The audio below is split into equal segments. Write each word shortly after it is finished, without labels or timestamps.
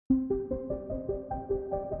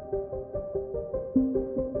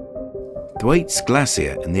Thwaites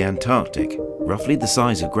Glacier in the Antarctic, roughly the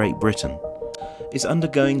size of Great Britain, is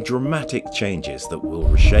undergoing dramatic changes that will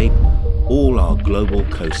reshape all our global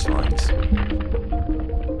coastlines.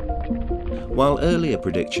 While earlier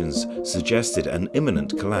predictions suggested an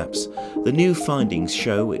imminent collapse, the new findings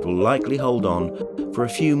show it will likely hold on for a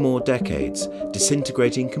few more decades,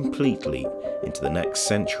 disintegrating completely into the next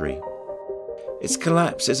century. Its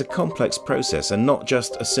collapse is a complex process and not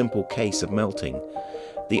just a simple case of melting.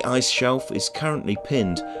 The ice shelf is currently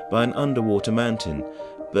pinned by an underwater mountain,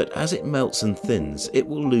 but as it melts and thins, it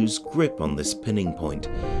will lose grip on this pinning point,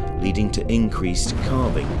 leading to increased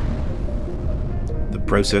calving. The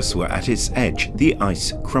process where at its edge, the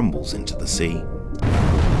ice crumbles into the sea.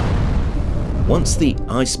 Once the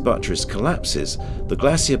ice buttress collapses, the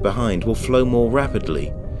glacier behind will flow more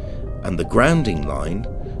rapidly, and the grounding line,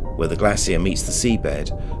 where the glacier meets the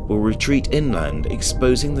seabed, will retreat inland,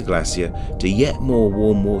 exposing the glacier to yet more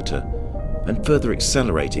warm water and further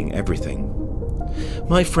accelerating everything.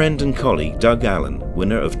 My friend and colleague Doug Allan,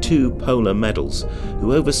 winner of 2 polar medals,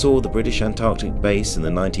 who oversaw the British Antarctic base in the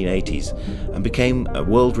 1980s and became a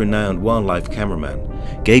world-renowned wildlife cameraman,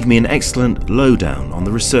 gave me an excellent lowdown on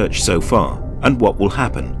the research so far and what will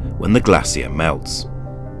happen when the glacier melts.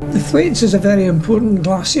 The Thwaites is a very important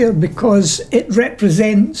glacier because it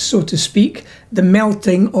represents, so to speak, the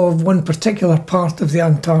melting of one particular part of the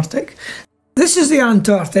Antarctic. This is the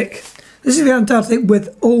Antarctic. This is the Antarctic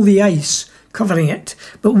with all the ice covering it.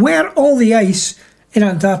 But were all the ice in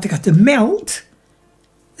Antarctica to melt,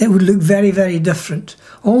 it would look very, very different.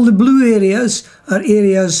 All the blue areas are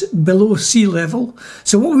areas below sea level.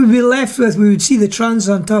 So what we'd be left with, we would see the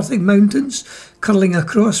Transantarctic Mountains curling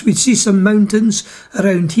across. We'd see some mountains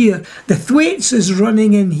around here. The Thwaites is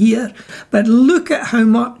running in here, but look at how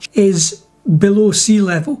much is below sea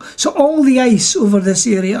level. So all the ice over this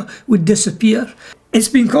area would disappear. It's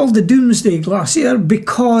been called the Doomsday Glacier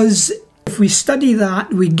because if we study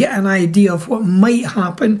that, we get an idea of what might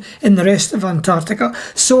happen in the rest of Antarctica.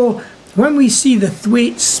 So when we see the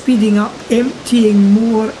Thwaites speeding up, emptying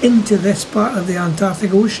more into this part of the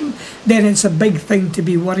Antarctic Ocean, then it's a big thing to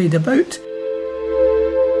be worried about.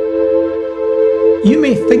 You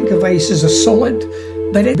may think of ice as a solid,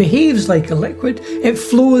 but it behaves like a liquid. It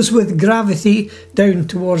flows with gravity down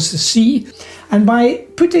towards the sea. And by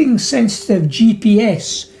putting sensitive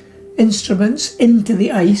GPS instruments into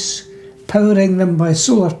the ice, powering them by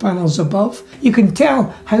solar panels above, you can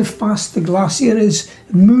tell how fast the glacier is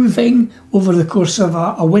moving over the course of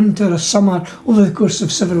a winter, a summer, over the course of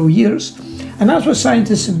several years. And that's what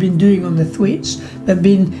scientists have been doing on the Thwaites. They've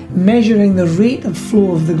been measuring the rate of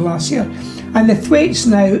flow of the glacier. And the Thwaites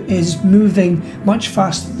now is moving much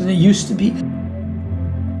faster than it used to be.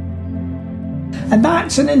 And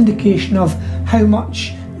that's an indication of how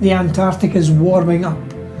much the Antarctic is warming up.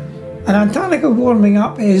 And Antarctica warming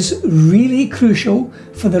up is really crucial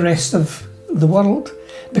for the rest of the world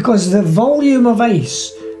because the volume of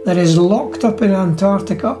ice that is locked up in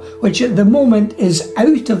Antarctica, which at the moment is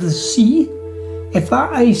out of the sea, if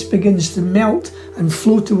that ice begins to melt and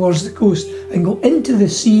flow towards the coast and go into the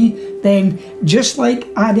sea, then just like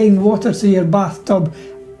adding water to your bathtub,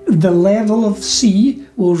 the level of sea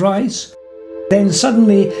will rise. Then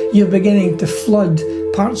suddenly you're beginning to flood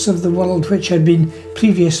parts of the world which had been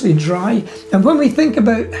previously dry. And when we think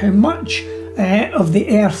about how much of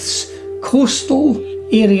the Earth's coastal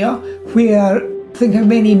area, where think how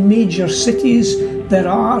many major cities there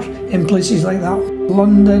are in places like that,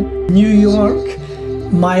 London, New York,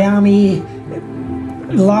 Miami,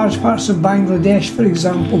 large parts of Bangladesh, for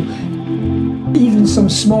example, even some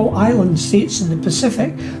small island states in the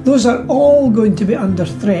Pacific, those are all going to be under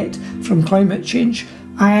threat from climate change.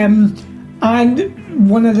 And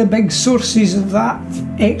one of the big sources of that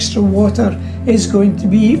extra water is going to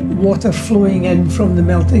be water flowing in from the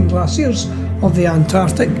melting glaciers of the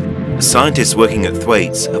Antarctic. Scientists working at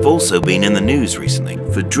Thwaites have also been in the news recently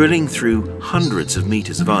for drilling through hundreds of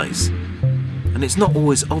meters of ice. And it's not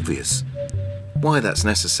always obvious why that's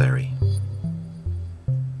necessary.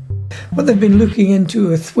 What they've been looking into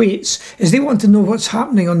with Thwaites is they want to know what's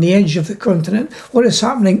happening on the edge of the continent, what is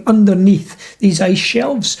happening underneath these ice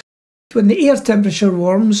shelves. When the air temperature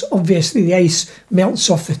warms, obviously the ice melts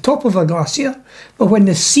off the top of a glacier, but when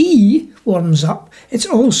the sea warms up, it's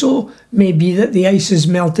also maybe that the ice is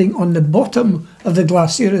melting on the bottom of the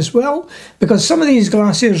glacier as well, because some of these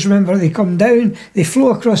glaciers, remember, they come down, they flow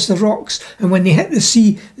across the rocks, and when they hit the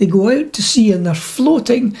sea, they go out to sea and they're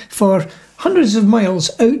floating for hundreds of miles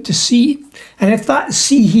out to sea. And if that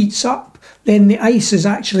sea heats up, then the ice is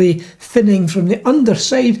actually thinning from the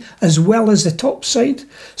underside as well as the top side.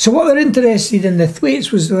 So what they're interested in, the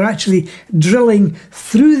Thwaites, was they're actually drilling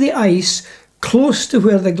through the ice close to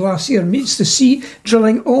where the glacier meets the sea,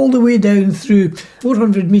 drilling all the way down through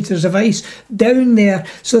 400 metres of ice down there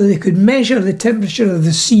so that they could measure the temperature of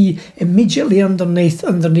the sea immediately underneath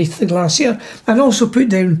the glacier, and also put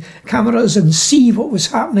down cameras and see what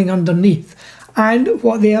was happening underneath. And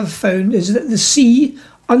what they have found is that the sea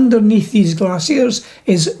underneath these glaciers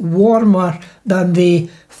is warmer than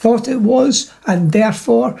they thought it was, and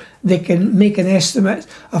therefore they can make an estimate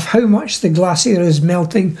of how much the glacier is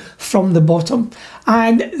melting from the bottom.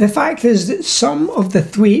 And the fact is that some of the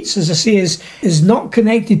Thwaites, as I say, is not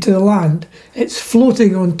connected to the land. It's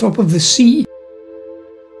floating on top of the sea.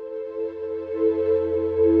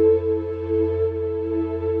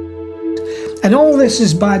 And all this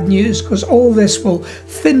is bad news, because all this will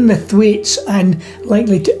thin the Thwaites and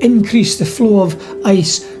likely to increase the flow of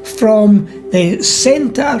ice from the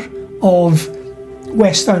centre of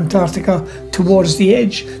West Antarctica towards the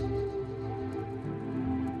edge.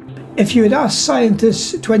 If you had asked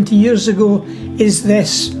scientists 20 years ago, is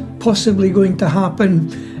this possibly going to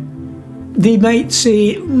happen? They might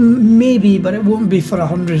say maybe, but it won't be for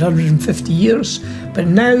 100, 150 years. But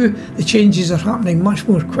now the changes are happening much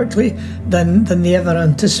more quickly than they ever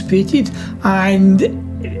anticipated, and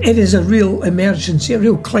it is a real emergency, a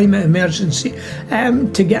real climate emergency,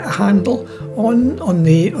 to get a handle on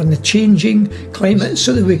the changing climate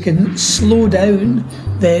so that we can slow down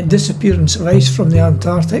the disappearance of ice from the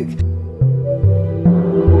Antarctic.